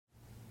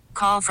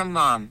Call from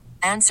mom.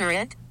 Answer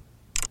it.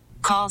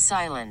 Call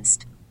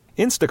silenced.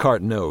 Instacart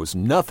knows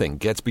nothing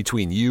gets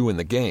between you and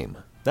the game.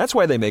 That's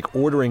why they make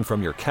ordering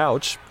from your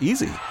couch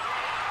easy.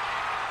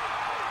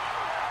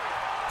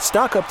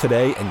 Stock up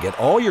today and get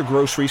all your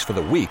groceries for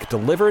the week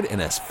delivered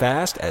in as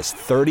fast as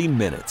 30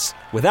 minutes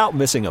without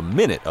missing a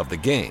minute of the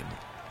game.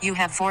 You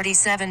have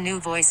 47 new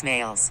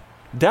voicemails.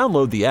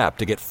 Download the app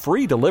to get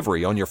free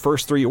delivery on your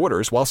first 3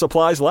 orders while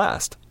supplies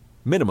last.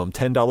 Minimum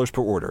 $10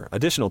 per order.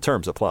 Additional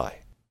terms apply.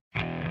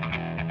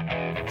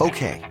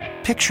 Okay,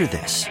 picture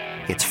this.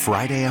 It's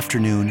Friday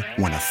afternoon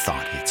when a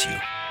thought hits you.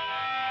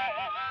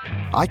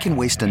 I can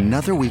waste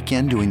another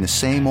weekend doing the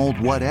same old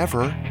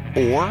whatever,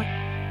 or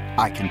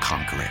I can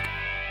conquer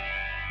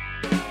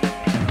it.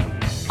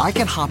 I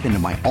can hop into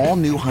my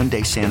all-new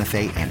Hyundai Santa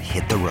Fe and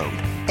hit the road.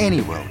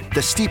 Any road.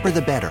 The steeper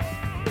the better.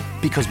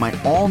 Because my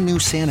all-new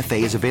Santa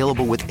Fe is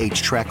available with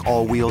H-Track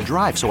all-wheel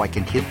drive, so I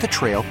can hit the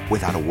trail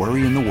without a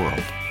worry in the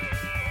world.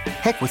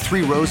 Heck, with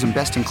 3 rows and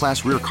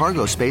best-in-class rear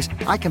cargo space,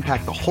 I can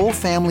pack the whole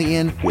family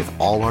in with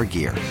all our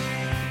gear.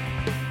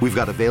 We've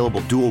got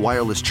available dual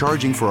wireless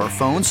charging for our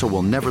phones, so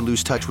we'll never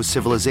lose touch with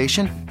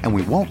civilization, and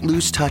we won't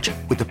lose touch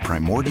with the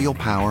primordial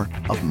power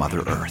of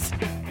Mother Earth.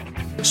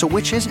 So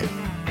which is it?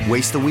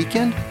 Waste the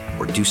weekend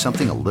or do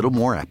something a little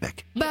more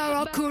epic?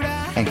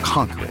 And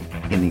conquer it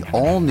in the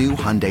all-new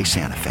Hyundai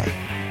Santa Fe.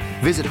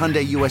 Visit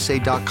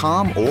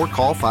HyundaiUSA.com or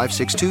call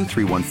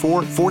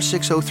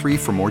 562-314-4603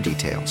 for more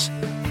details.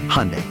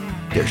 Hyundai,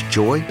 there's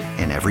joy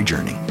in every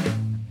journey.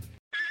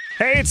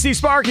 Hey, it's Steve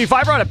Sparky,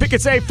 Fiber on a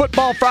Pickets A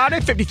Football Friday,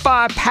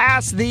 55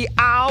 past the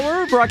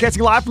hour.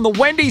 Broadcasting live from the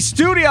Wendy's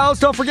studios.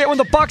 Don't forget, when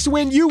the Bucks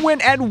win, you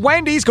win at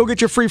Wendy's. Go get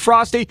your free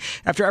Frosty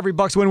after every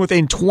Bucks win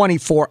within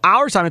 24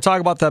 hours. Time to talk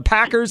about the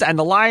Packers and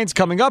the Lions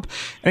coming up.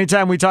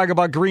 Anytime we talk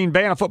about Green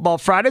Bay on a Football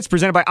Friday, it's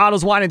presented by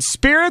Otto's Wine and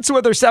Spirits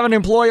with their 7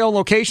 employee-owned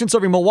locations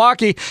serving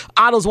Milwaukee.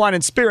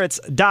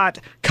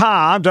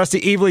 Otto'sWineandSpirits.com.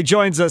 Dusty Evely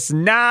joins us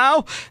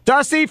now.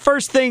 Dusty,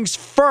 first things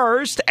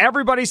first,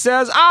 everybody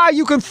says,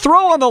 you can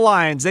throw on the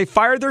Lions. They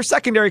fired their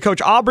secondary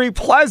coach, Aubrey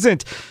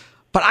Pleasant.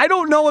 But I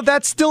don't know if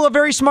that's still a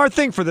very smart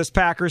thing for this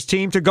Packers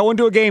team to go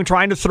into a game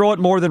trying to throw it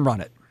more than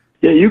run it.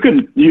 Yeah, you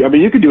can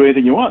do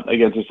anything you want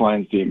against this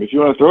Lions team. If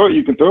you want to throw it,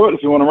 you can throw it.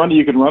 If you want to run it,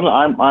 you can run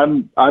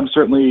it. I'm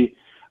certainly,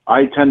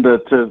 I tend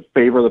to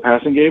favor the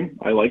passing game.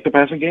 I like the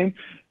passing game.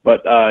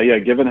 But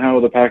given how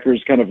the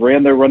Packers kind of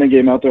ran their running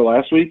game out there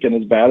last week, and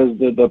as bad as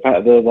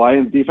the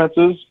Lions defense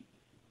is,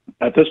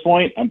 at this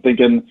point, I'm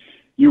thinking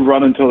you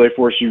run until they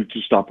force you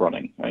to stop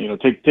running.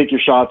 Take your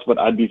shots, but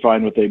I'd be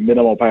fine with a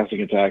minimal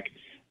passing attack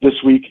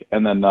this week,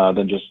 and then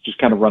just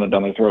kind of run it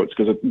down their throats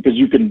because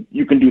you can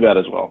do that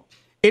as well.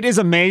 It is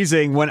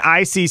amazing when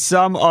I see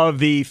some of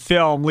the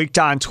film leaked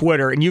on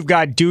Twitter, and you've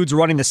got dudes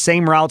running the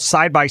same route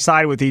side by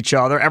side with each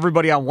other,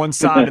 everybody on one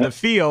side of the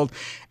field,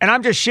 and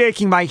I'm just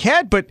shaking my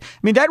head. But I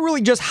mean, that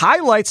really just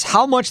highlights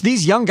how much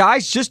these young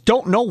guys just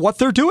don't know what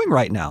they're doing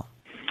right now.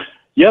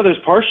 Yeah, there's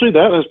partially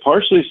that. There's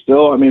partially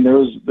still. I mean,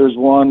 there's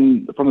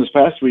one from this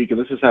past week, and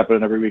this is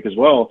happening every week as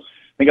well. I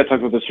think I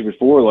talked about this here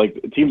before. Like,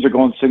 teams are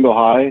going single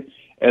high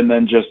and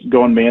then just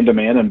going man to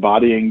man and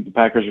bodying the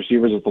Packers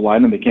receivers at the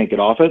line, and they can't get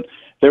off it.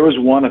 There was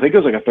one, I think it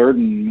was like a 3rd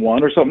and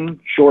 1 or something,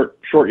 short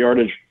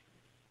yardage.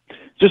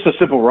 Just a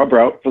simple rub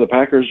route for the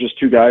Packers, just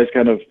 2 guys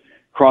kind of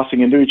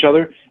crossing into each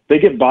other. They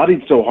get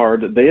bodied so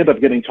hard that they end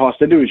up getting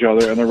tossed into each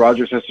other, and then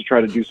Rodgers has to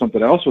try to do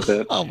something else with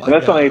it. And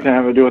that's not anything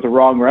having to do with the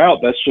wrong route.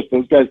 That's just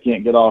those guys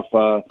can't get off.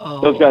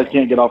 Those guys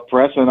can't get off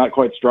press, and they're not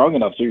quite strong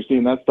enough. So you're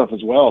seeing that stuff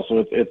as well.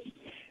 So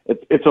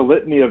it's a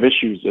litany of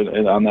issues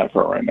on that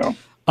front right now.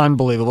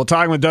 Unbelievable.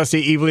 Talking with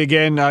Dusty Evely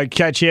again.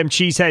 Catch him,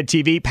 Cheesehead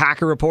TV,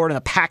 Packer Report, and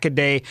the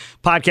Pack-A-Day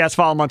podcast.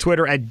 Follow him on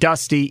Twitter at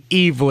Dusty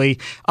Evely.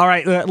 All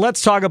right,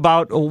 let's talk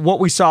about what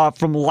we saw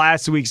from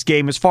last week's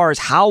game as far as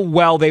how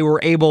well they were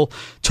able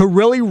to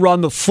really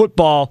run the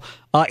football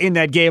in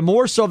that game,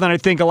 more so than I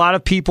think a lot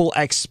of people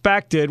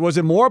expected. Was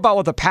it more about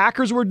what the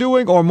Packers were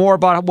doing or more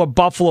about what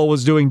Buffalo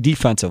was doing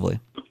defensively?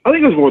 I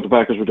think it was more what the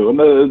Packers were doing.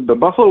 The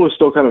Buffalo was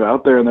still kind of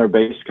out there in their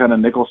base, kind of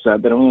nickel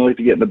set. They don't really like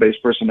to get into base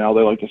personnel.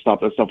 They like to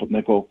stop that stuff with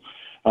nickel.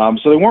 So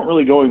they weren't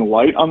really going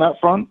light on that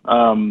front.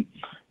 And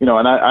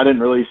I didn't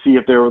really see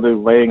if they were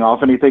laying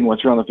off anything.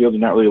 Once you're on the field, you're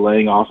not really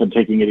laying off and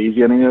taking it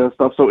easy on any of that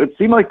stuff. So it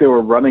seemed like they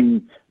were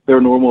running their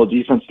normal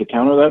defense to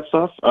counter that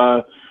stuff.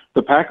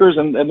 The Packers,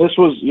 and this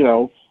was,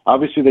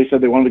 obviously they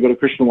said they wanted to go to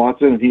Christian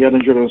Watson, and he got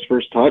injured on his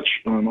first touch.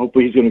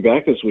 Hopefully he's going to be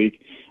back this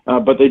week.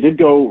 But they did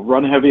go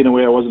run heavy in a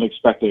way I wasn't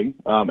expecting.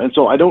 And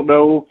so I don't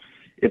know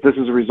if this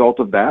is a result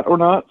of that or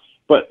not.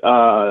 But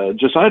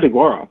Josiah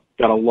DeGuara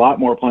got a lot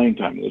more playing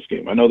time in this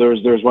game. I know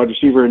there's wide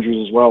receiver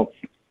injuries as well.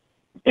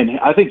 And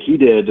I think he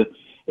did.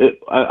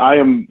 I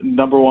am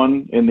number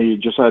one in the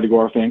Josiah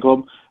DeGuara fan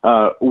club.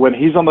 When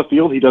he's on the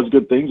field, he does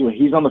good things. When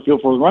he's on the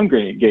field for the run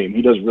game,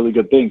 he does really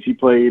good things. He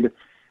played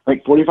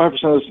like 45%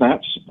 of the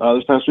snaps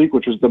this past week,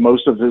 which was the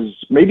most of his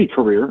maybe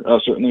career,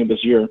 certainly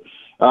this year.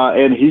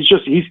 And he's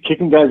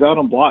kicking guys out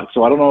on blocks.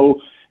 So I don't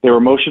know they were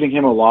motioning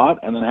him a lot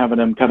and then having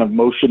him kind of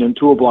motion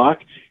into a block,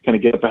 kind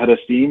of get up ahead of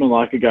steam and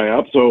lock a guy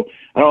up. So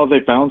I don't know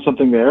if they found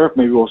something there.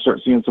 Maybe we'll start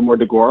seeing some more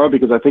DeGuara,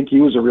 because I think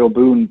he was a real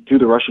boon to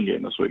the rushing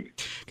game this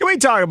week. Can we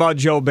talk about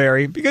Joe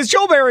Barry? Because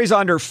Joe Barry's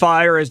under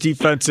fire as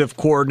defensive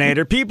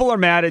coordinator. People are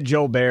mad at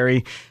Joe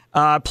Barry.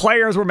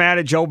 Players were mad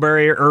at Joe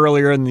Barry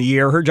earlier in the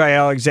year. Heard Jaire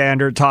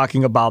Alexander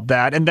talking about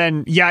that. And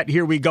then, yet,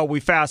 here we go. We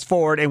fast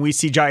forward, and we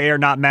see Jaire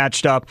not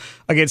matched up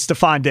against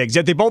Stephon Diggs.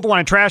 Yet they both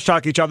want to trash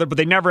talk each other, but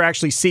they never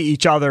actually see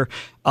each other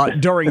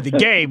during the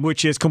game,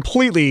 which is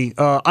completely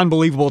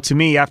unbelievable to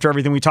me after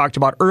everything we talked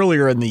about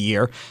earlier in the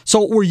year.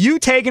 So were you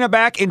taken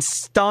aback and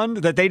stunned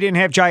that they didn't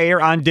have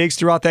Jaire on Diggs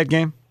throughout that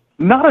game?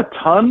 Not a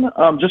ton,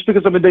 just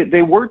because, I mean,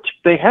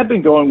 they had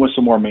been going with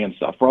some more man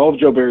stuff. For all of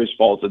Joe Barry's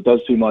faults, it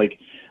does seem like,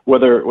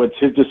 whether it's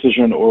his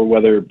decision or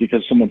whether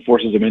because someone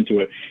forces him into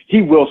it,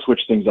 he will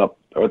switch things up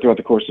throughout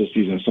the course of the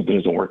season if something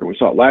isn't working. We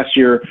saw it last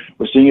year.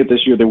 We're seeing it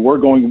this year. They were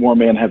going more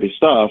man-heavy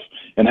stuff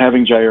and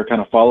having Jaire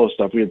kind of follow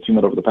stuff. We had seen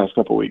that over the past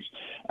couple of weeks.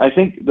 I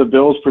think the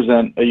Bills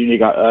present a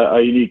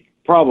unique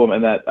problem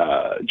in that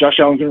Josh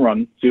Allen can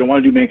run, so you don't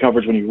want to do man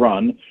coverage when you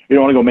run. You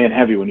don't want to go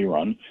man-heavy when you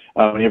run,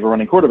 when you have a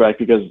running quarterback,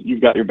 because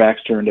you've got your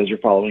backs turned as you're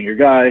following your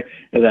guy,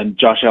 and then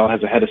Josh Allen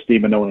has a head of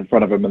steam and no one in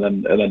front of him,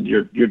 and then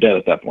you're dead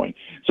at that point.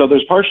 So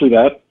there's partially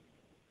that.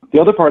 The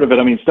other part of it,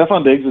 I mean,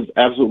 Stephon Diggs is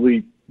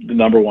absolutely the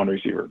number one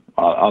receiver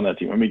on that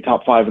team. I mean,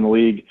 top 5 in the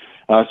league.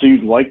 So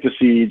you'd like to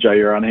see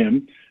Jaire on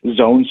him.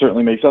 Zone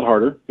certainly makes that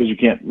harder because you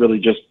can't really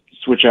just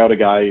switch out a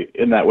guy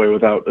in that way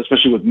without,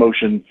 especially with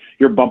motion.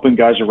 You're bumping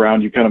guys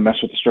around. You kind of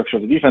mess with the structure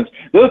of the defense.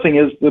 The other thing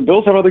is the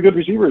Bills have other good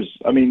receivers.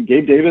 I mean,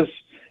 Gabe Davis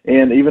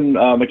and even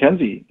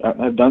McKenzie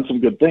have done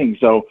some good things.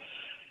 So,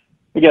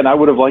 again, I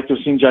would have liked to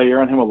have seen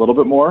Jaire on him a little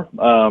bit more.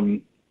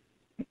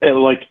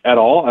 Like at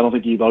all. I don't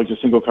think he logged a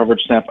single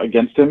coverage snap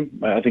against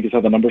him. I think it's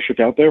how the numbers shook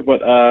out there.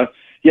 But,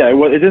 yeah,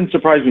 it didn't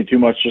surprise me too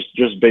much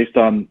just based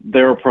on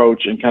their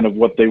approach and kind of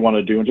what they want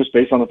to do, and just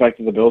based on the fact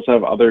that the Bills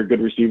have other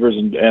good receivers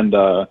and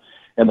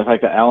the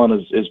fact that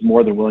Allen is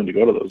more than willing to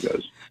go to those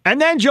guys.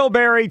 And then Joe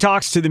Barry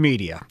talks to the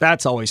media.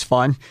 That's always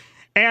fun.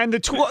 And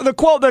the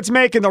quote that's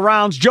making the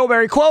rounds, Joe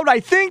Barry, quote, "I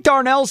think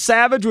Darnell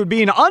Savage would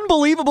be an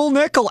unbelievable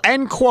nickel,"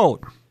 end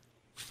quote.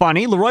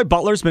 Funny, Leroy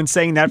Butler's been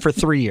saying that for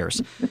 3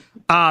 years.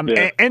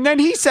 And then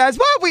he says,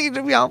 "Well, we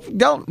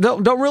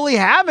don't really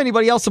have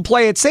anybody else to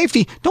play at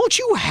safety." Don't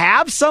you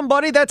have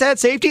somebody that's at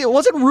safety? It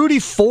wasn't Rudy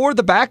Ford,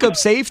 the backup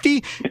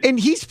safety, and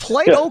he's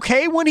played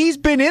okay when he's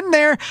been in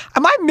there.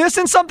 Am I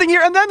missing something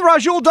here? And then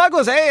Rasul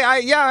Douglas, I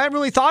haven't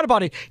really thought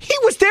about it. He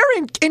was there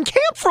in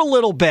camp for a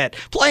little bit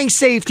playing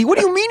safety. What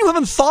do you mean you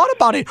haven't thought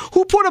about it?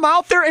 Who put him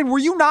out there, and were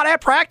you not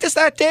at practice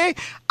that day?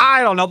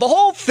 I don't know. The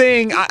whole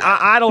thing,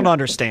 I don't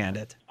understand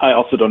it. I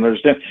also don't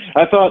understand.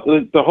 I thought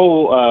the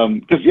whole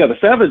because the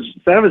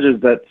Savage is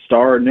that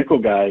star nickel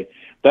guy.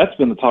 That's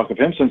been the talk of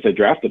him since they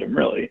drafted him,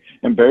 really.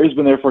 And Barry's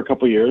been there for a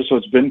couple of years, so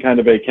it's been kind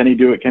of a can he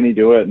do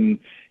it? And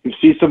you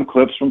see some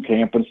clips from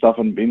camp and stuff,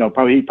 and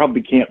he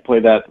probably can't play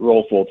that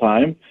role full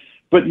time.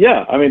 But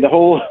yeah, I mean the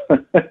whole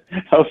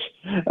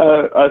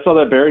I saw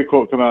that Barry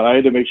quote come out. I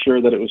had to make sure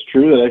that it was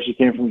true. That actually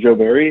came from Joe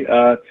Barry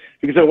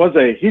because it was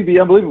he'd be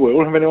unbelievable. We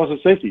don't have anyone else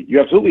at safety.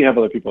 You absolutely have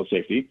other people at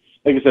safety.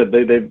 Like I said,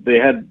 they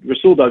had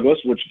Rasul Douglas,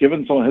 which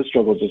given some of his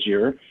struggles this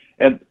year,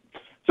 and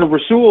so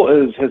Rasul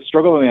has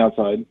struggled on the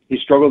outside. He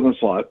struggled in the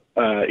slot.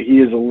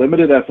 He is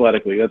limited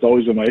athletically. That's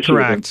always been my issue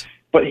with him.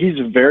 But he's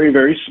very,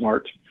 very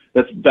smart.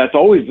 That's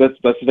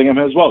the thing of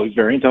him as well. He's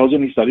very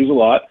intelligent. He studies a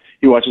lot.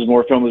 He watches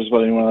more film than just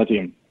about anyone on the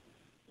team.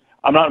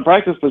 I'm not in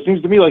practice, but it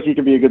seems to me like he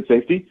could be a good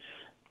safety.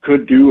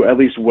 Could do at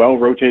least well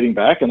rotating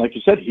back. And like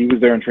you said, he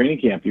was there in training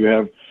camp. You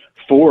have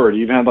Ford.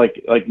 You've had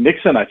like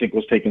Nixon, I think,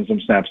 was taking some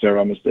snaps there,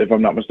 if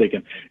I'm not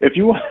mistaken. If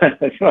you want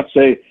to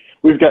say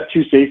we've got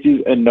 2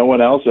 safeties and no one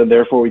else, and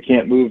therefore we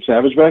can't move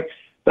Savage back,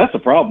 that's a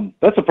problem.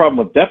 That's a problem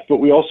with depth, but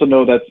we also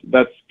know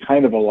that's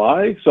kind of a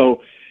lie.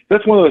 So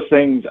that's one of those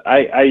things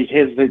I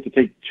hesitate to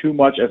take too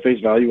much at face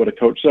value what a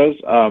coach says.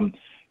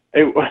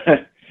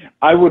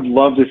 I would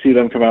love to see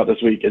them come out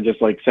this week and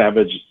just like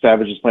Savage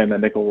is playing that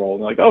nickel role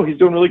and like, oh, he's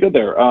doing really good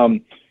there.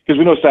 Because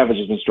we know Savage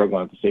has been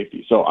struggling at the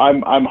safety. So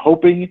I'm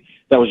hoping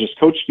that was just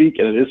coach speak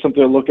and it is something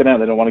they're looking at.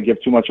 They don't want to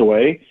give too much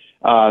away.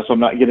 So I'm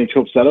not getting too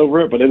upset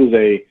over it, but it was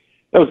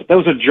that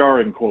was a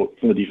jarring quote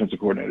from the defensive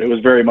coordinator. It was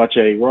very much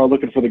we're all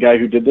looking for the guy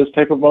who did this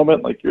type of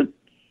moment. Like, you're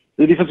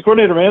the defensive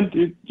coordinator,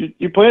 man.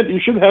 You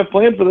should have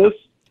planned for this.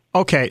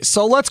 Okay,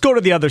 so let's go to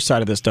the other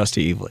side of this,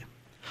 Dusty Evely.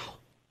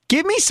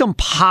 Give me some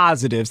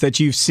positives that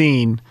you've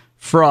seen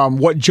from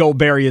what Joe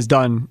Barry has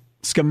done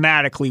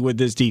schematically with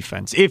this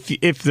defense,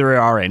 if there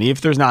are any.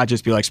 If there's not,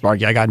 just be like,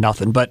 Sparky, I got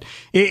nothing. But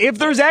if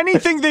there's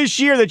anything this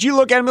year that you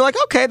look at and be like,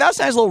 okay, that's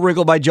a nice little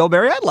wrinkle by Joe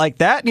Barry, I like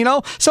that.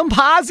 Some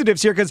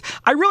positives here, because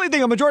I really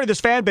think a majority of this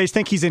fan base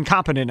think he's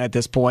incompetent at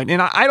this point,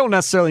 and I don't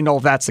necessarily know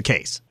if that's the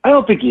case. I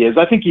don't think he is.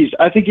 I think he's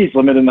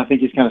limited, and I think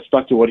he's kind of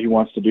stuck to what he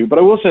wants to do. But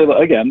I will say,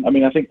 again,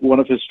 I think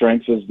one of his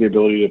strengths is the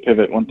ability to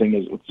pivot. One thing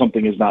is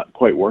something is not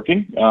quite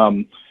working.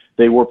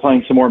 They were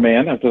playing some more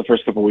man after the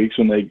first couple of weeks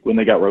when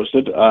they got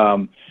roasted.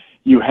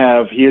 He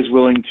is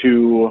willing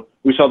to.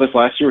 We saw this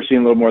last year. We're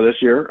seeing a little more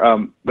this year.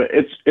 But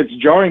it's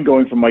jarring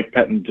going from Mike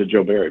Pettin to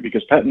Joe Barry,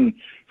 because Pettin,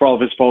 for all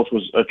of his faults,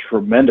 was a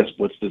tremendous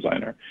blitz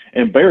designer,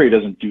 and Barry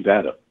doesn't do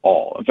that at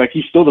all. In fact,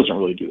 he still doesn't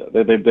really do that.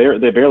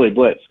 They barely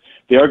blitz.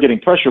 They are getting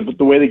pressure, but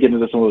the way they get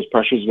into some of those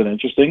pressures has been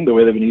interesting. The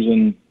way they've been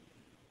using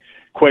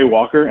Quay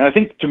Walker, and I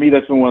think to me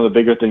that's been one of the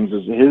bigger things.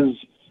 Is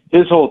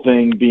his whole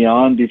thing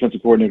beyond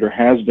defensive coordinator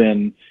has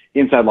been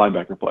inside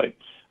linebacker play.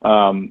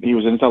 He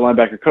was an inside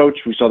linebacker coach.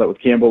 We saw that with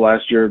Campbell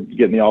last year,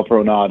 getting the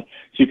All-Pro nod.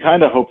 So you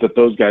kind of hope that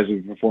those guys will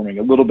be performing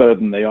a little better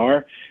than they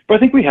are. But I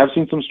think we have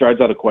seen some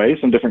strides out of Quay,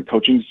 some different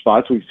coaching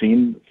spots we've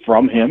seen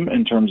from him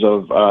in terms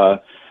of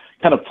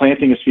kind of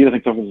planting his feet. I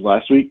think that was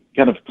last week,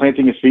 kind of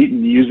planting his feet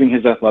and using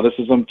his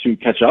athleticism to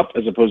catch up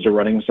as opposed to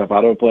running himself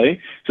out of a play.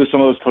 So some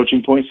of those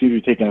coaching points seem to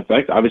be taking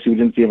effect. Obviously, we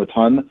didn't see him a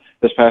ton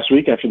this past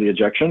week after the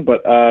ejection,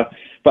 but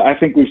I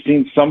think we've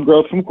seen some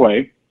growth from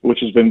Quay, which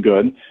has been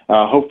good.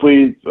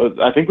 Hopefully,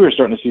 I think we were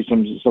starting to see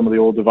some of the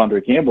old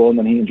Devondre Campbell, and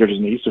then he injured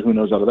his knee, so who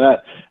knows out of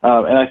that.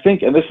 And I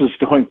think, and this is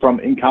going from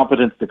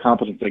incompetence to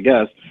competence, I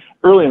guess,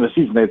 early in the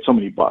season they had so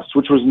many busts,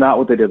 which was not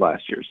what they did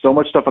last year. So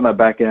much stuff on that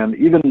back end.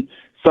 Even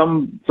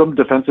some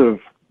defensive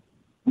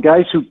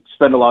guys who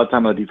spend a lot of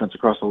time on the defense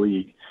across the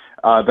league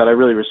that I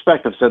really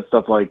respect have said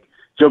stuff like,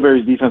 Joe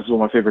Barry's defense is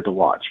one of my favorite to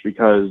watch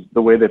because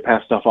the way they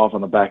pass stuff off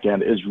on the back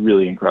end is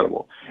really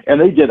incredible. And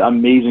they did an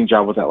amazing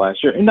job with that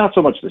last year, and not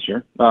so much this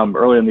year.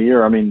 Early in the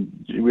year, I mean,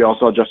 we all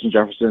saw Justin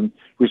Jefferson.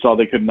 We saw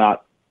they could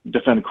not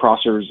defend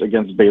crossers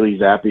against Bailey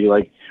Zappi.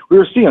 Like, we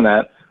were seeing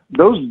that.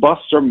 Those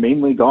busts are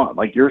mainly gone.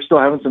 Like, you're still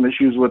having some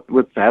issues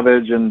with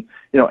Savage and,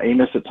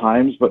 Amos at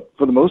times, but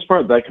for the most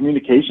part, that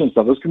communication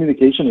stuff, those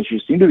communication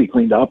issues seem to be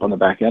cleaned up on the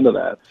back end of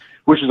that,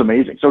 which is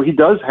amazing. So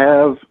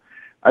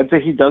I'd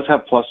say he does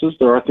have pluses.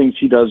 There are things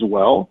he does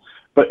well,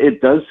 but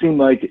it does seem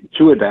like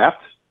to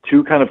adapt,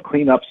 to kind of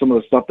clean up some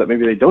of the stuff that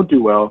maybe they don't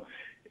do well,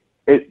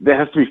 it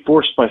has to be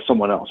forced by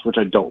someone else, which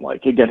I don't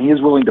like. Again, he is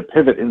willing to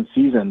pivot in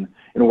season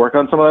and work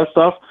on some of that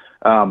stuff,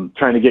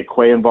 trying to get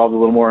Quay involved a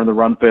little more in the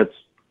run fits,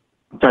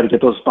 try to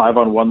get those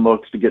 5-on-1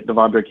 looks to get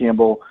Devondre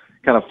Campbell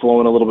kind of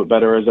flowing a little bit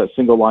better as that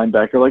single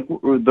linebacker, like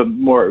the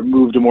more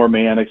move to more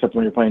man, except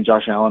when you're playing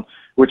Josh Allen,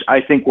 which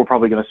I think we're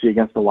probably going to see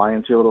against the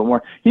Lions here a little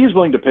more. He's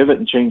willing to pivot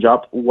and change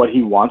up what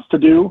he wants to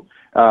do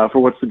for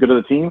what's the good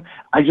of the team.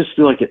 I just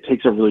feel like it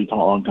takes a really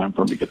long time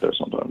for him to get there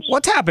sometimes.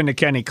 What's happened to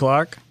Kenny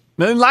Clark?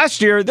 Then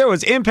last year, there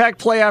was impact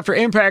play after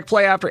impact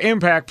play after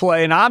impact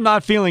play, and I'm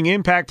not feeling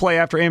impact play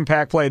after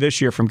impact play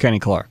this year from Kenny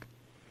Clark.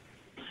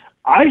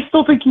 I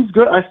still think he's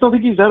good. I still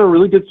think he's had a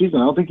really good season.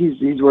 I don't think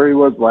he's where he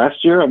was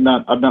last year. I've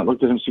not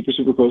looked at him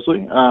super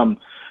closely.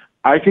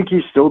 I think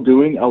he's still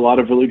doing a lot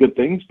of really good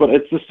things, but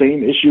it's the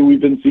same issue we've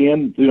been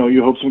seeing.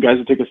 You hope some guys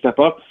will take a step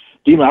up.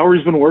 Dean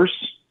Lowry's been worse,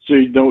 so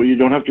you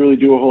don't have to really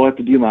do a whole lot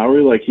to Dean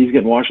Lowry. Like, he's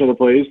getting washed out of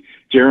plays.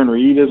 Jaron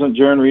Reed isn't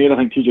Jaron Reed. I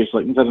think TJ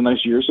Slayton's had a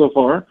nice year so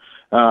far.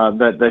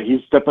 That he's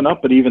stepping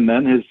up, but even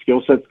then his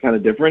skill set's kind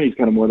of different. He's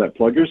kind of more that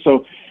plugger.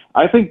 So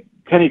I think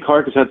Kenny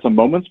Clark has had some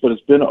moments, but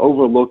it's been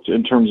overlooked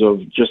in terms of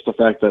just the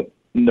fact that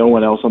no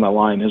one else on that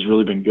line has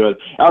really been good.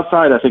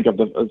 Outside, I think, of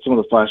some of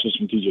the flashes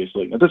from TJ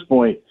Slayton. At this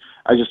point,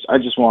 I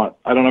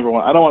don't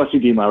want to see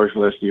Dean Lowry for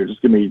the rest of the year.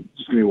 Just give me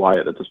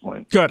Wyatt at this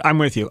point. Good, I'm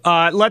with you.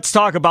 Let's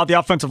talk about the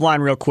offensive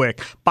line real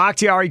quick.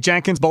 Bakhtiari,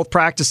 Jenkins both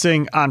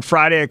practicing on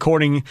Friday,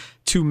 according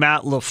to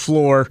Matt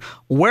LaFleur.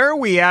 Where are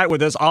we at with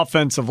this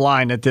offensive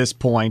line at this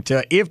point?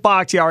 If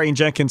Bakhtiari and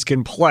Jenkins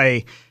can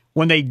play,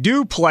 when they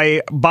do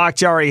play,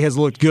 Bakhtiari has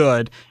looked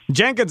good.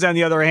 Jenkins, on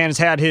the other hand,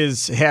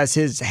 has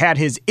had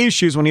his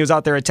issues when he was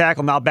out there at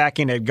tackle, now back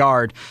in at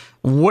guard.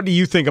 What do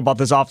you think about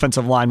this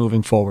offensive line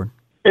moving forward?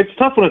 It's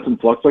tough when it's in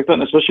flux like that,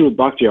 and especially with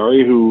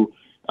Bakhtiari, who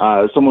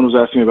someone was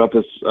asking me about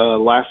this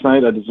last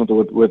night. I did something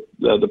with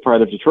the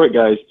Pride of Detroit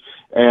guys,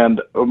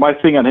 and my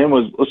thing on him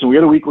was, listen, we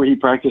had a week where he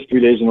practiced 3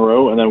 days in a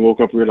row, and then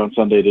woke up weird on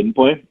Sunday, didn't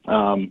play.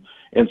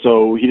 And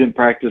so he didn't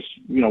practice,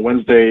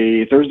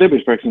 Wednesday, Thursday, but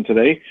he's practicing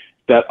today.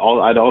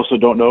 I also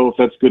don't know if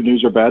that's good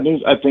news or bad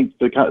news. I think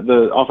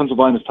the offensive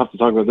line is tough to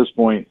talk about at this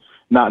point,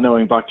 not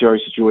knowing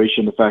Bakhtiari's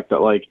situation, the fact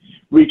that, like,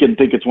 we can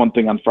think it's one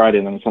thing on Friday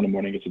and then on Sunday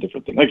morning it's a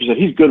different thing. Like you said,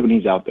 he's good when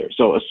he's out there.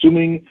 So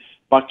assuming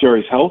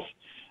Bakhtiari's health,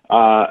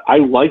 I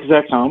like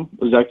Zach Tom.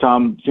 Zach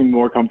Tom seemed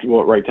more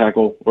comfortable at right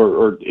tackle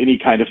or any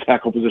kind of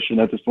tackle position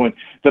at this point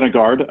than a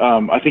guard.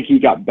 I think he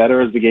got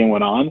better as the game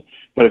went on.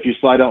 But if you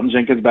slide Elton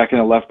Jenkins back in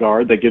a left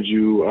guard, that gives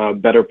you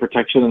better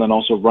protection and then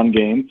also run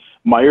game.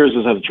 Myers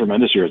has had a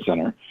tremendous year at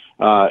center.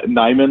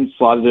 Nyman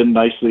slotted in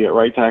nicely at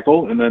right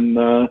tackle, and then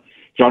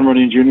John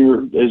Runyan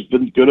Jr. has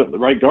been good at the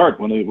right guard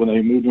when they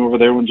moved him over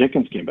there when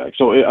Jenkins came back.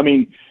 So, I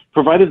mean,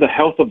 provided the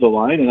health of the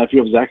line, and I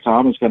feel Zach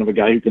Tom is kind of a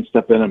guy who can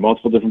step in at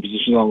multiple different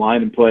positions on the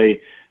line and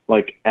play,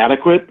 like,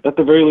 adequate at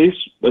the very least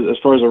as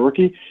far as a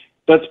rookie,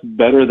 that's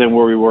better than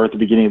where we were at the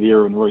beginning of the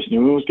year when Royce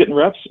Newman was getting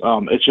reps.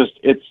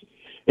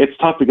 It's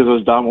tough because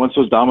once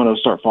those dominoes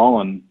start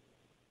falling,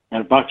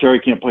 and if Bakhtiari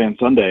can't play on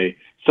Sunday,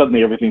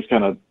 suddenly everything's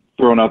kind of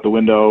thrown out the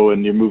window,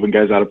 and you're moving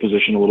guys out of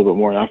position a little bit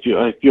more. And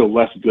I feel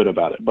less good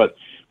about it. But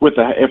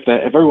if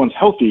everyone's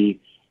healthy,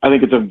 I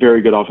think it's a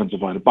very good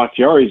offensive line. If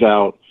Bakhtiari's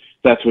out,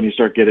 that's when you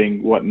start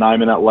getting,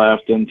 Nyman at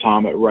left and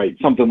Tom at right,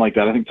 something like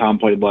that. I think Tom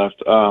played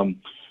left.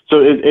 So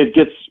it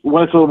gets,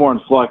 when it's a little more in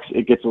flux,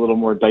 it gets a little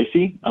more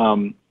dicey,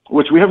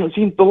 which we haven't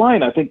seen the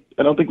line. I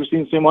don't think we've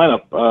seen the same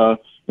lineup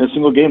in a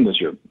single game this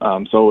year.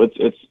 So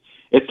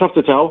it's tough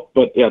to tell.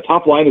 But yeah,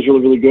 top line is really,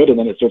 really good, and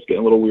then it starts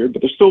getting a little weird.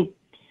 But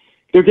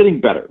they're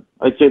getting better.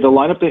 I'd say the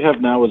lineup they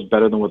have now is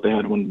better than what they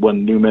had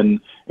when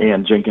Newman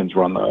and Jenkins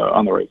were on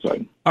the right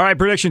side. All right,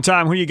 prediction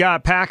time. Who you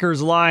got?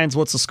 Packers, Lions.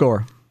 What's the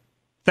score?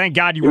 Thank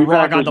God you were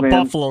wrong on the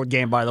Buffalo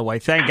game, by the way.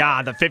 Thank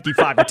God the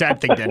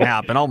 55-10 thing didn't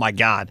happen. Oh my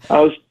God. I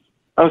was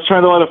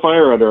trying to light a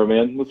fire under him,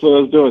 man. That's what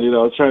I was doing.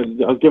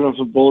 I was giving him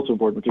some bulletin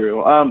board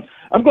material.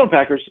 I'm going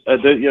Packers.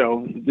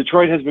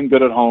 Detroit has been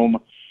good at home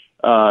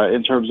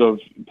in terms of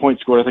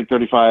points scored. I think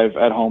 35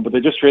 at home, but they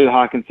just traded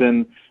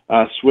Hawkinson.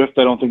 Swift,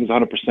 I don't think is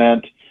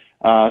 100%.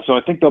 So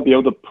I think they'll be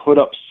able to put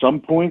up some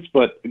points,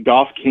 but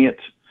Goff can't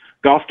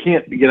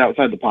get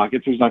outside the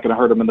pocket, so he's not going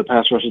to hurt him. And the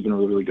pass rush has been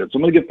really, really good. So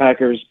I'm going to give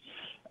Packers.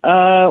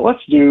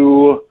 Let's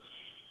do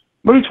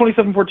maybe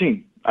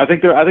 27-14. I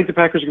think the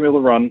Packers are going to be able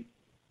to run.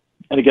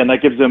 And again,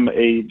 that gives them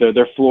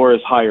their floor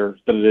is higher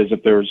than it is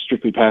if they're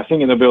strictly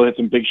passing, and they'll be able to hit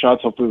some big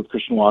shots, hopefully with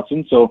Christian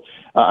Watson. So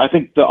I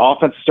think the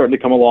offense is starting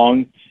to come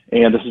along,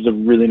 and this is a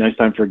really nice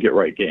time for a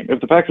get-right game.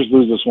 If the Packers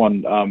lose this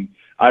one,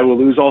 I will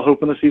lose all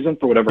hope in the season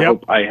for whatever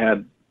hope I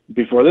had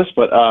before this.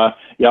 But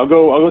I'll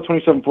go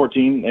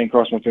 27-14 and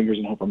cross my fingers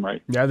and hope I'm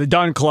right. Yeah, the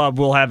Dunn Club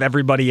will have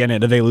everybody in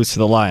it if they lose to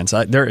the Lions.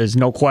 There is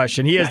no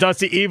question. He is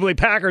Dusty Evely,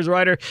 Packers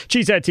writer,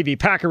 Cheesehead TV,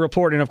 Packer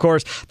Report, and of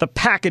course the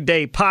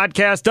Pack-A-Day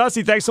podcast.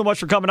 Dusty, thanks so much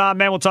for coming on,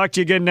 man. We'll talk to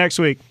you again next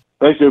week.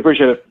 Thanks, dude.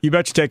 Appreciate it. You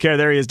bet you take care.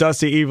 There he is,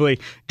 Dusty Evely,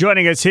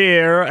 joining us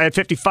here at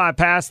 55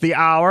 past the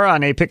hour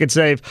on a Pick and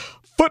Save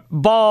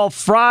Football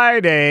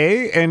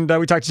Friday, and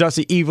we talk to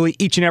Dusty Evely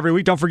each and every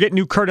week. Don't forget,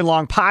 new Curtin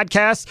Long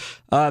podcast.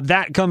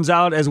 That comes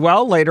out as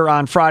well later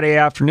on Friday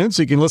afternoon,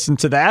 so you can listen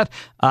to that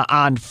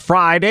on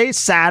Friday,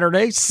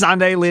 Saturday,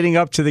 Sunday leading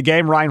up to the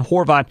game. Ryan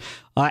Horvath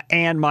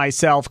and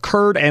myself,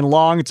 Kurt and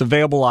Long. It's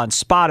available on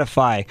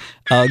Spotify,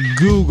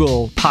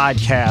 Google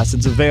Podcasts.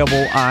 It's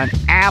available on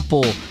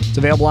Apple. It's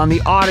available on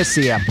the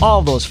Odyssey app.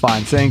 All those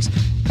fine things.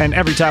 And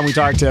every time we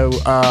talk to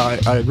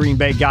a Green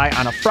Bay guy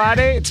on a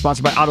Friday, it's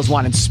sponsored by Autos,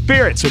 Wine, and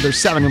Spirits. So there's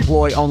 7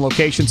 employee-owned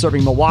locations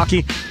serving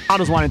Milwaukee.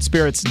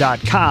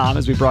 AutosWineandSpirits.com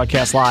as we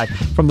broadcast live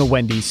from the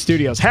Wendy's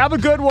studios. Have a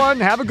good one.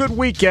 Have a good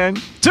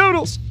weekend.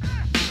 Toodles.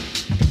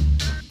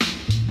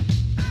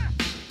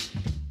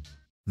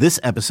 This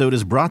episode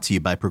is brought to you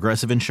by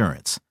Progressive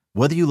Insurance.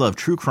 Whether you love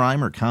true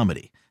crime or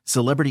comedy,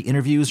 celebrity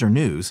interviews or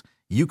news,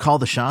 you call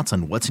the shots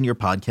on what's in your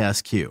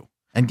podcast queue.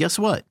 And guess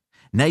what?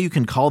 Now you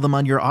can call them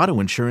on your auto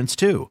insurance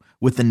too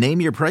with the Name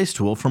Your Price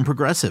tool from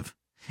Progressive.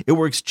 It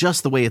works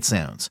just the way it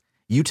sounds.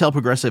 You tell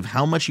Progressive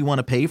how much you want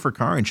to pay for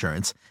car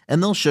insurance,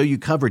 and they'll show you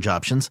coverage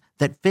options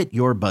that fit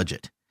your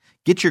budget.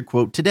 Get your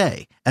quote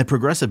today at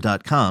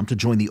Progressive.com to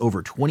join the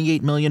over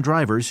 28 million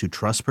drivers who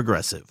trust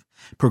Progressive.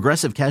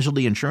 Progressive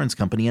Casualty Insurance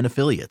Company and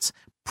Affiliates.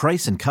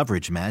 Price and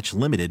coverage match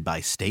limited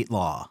by state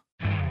law.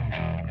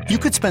 You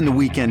could spend the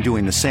weekend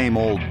doing the same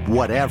old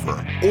whatever,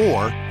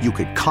 or you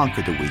could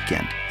conquer the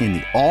weekend in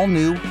the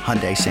all-new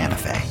Hyundai Santa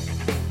Fe.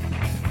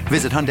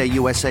 Visit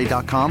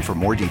HyundaiUSA.com for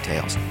more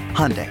details.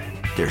 Hyundai,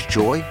 there's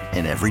joy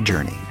in every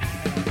journey.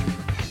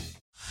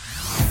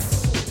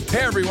 Hey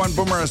everyone,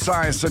 Boomer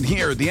Esiason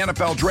here. The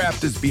NFL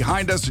Draft is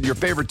behind us and your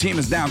favorite team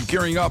is now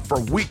gearing up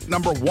for week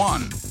number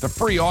 1. The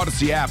free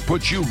Odyssey app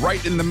puts you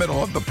right in the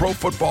middle of the pro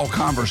football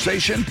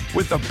conversation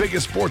with the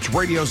biggest sports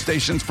radio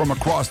stations from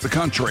across the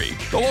country.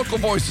 The local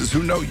voices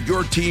who know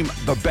your team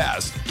the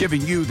best,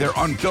 giving you their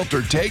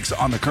unfiltered takes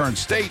on the current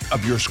state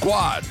of your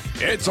squad.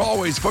 It's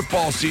always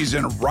football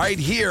season right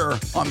here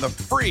on the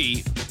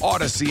free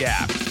Odyssey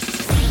app.